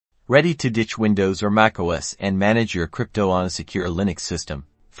Ready to ditch Windows or macOS and manage your crypto on a secure Linux system?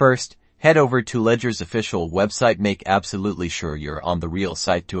 First, head over to Ledger's official website. Make absolutely sure you're on the real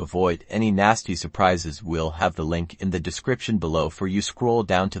site to avoid any nasty surprises. We'll have the link in the description below for you. Scroll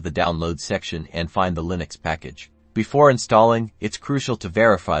down to the download section and find the Linux package. Before installing, it's crucial to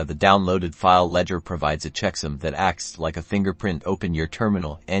verify the downloaded file. Ledger provides a checksum that acts like a fingerprint. Open your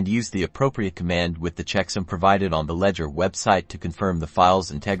terminal and use the appropriate command with the checksum provided on the Ledger website to confirm the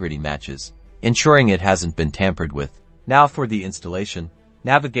file's integrity matches, ensuring it hasn't been tampered with. Now for the installation,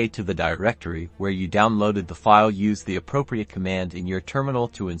 navigate to the directory where you downloaded the file. Use the appropriate command in your terminal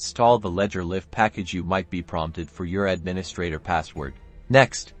to install the Ledger Live package. You might be prompted for your administrator password.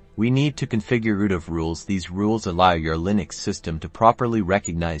 Next, we need to configure Udev rules. These rules allow your Linux system to properly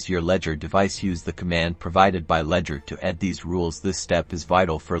recognize your Ledger device. Use the command provided by Ledger to add these rules. This step is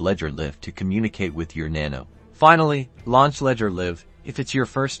vital for Ledger Live to communicate with your Nano. Finally, launch Ledger Live. If it's your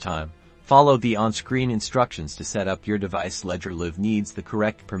first time, follow the on-screen instructions to set up your device. Ledger Live needs the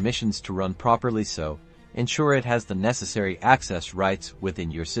correct permissions to run properly, so ensure it has the necessary access rights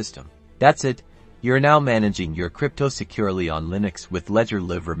within your system. That's it. You're now managing your crypto securely on Linux with Ledger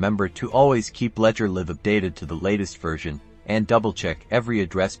Live. Remember to always keep Ledger Live updated to the latest version and double-check every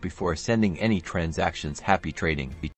address before sending any transactions. Happy trading!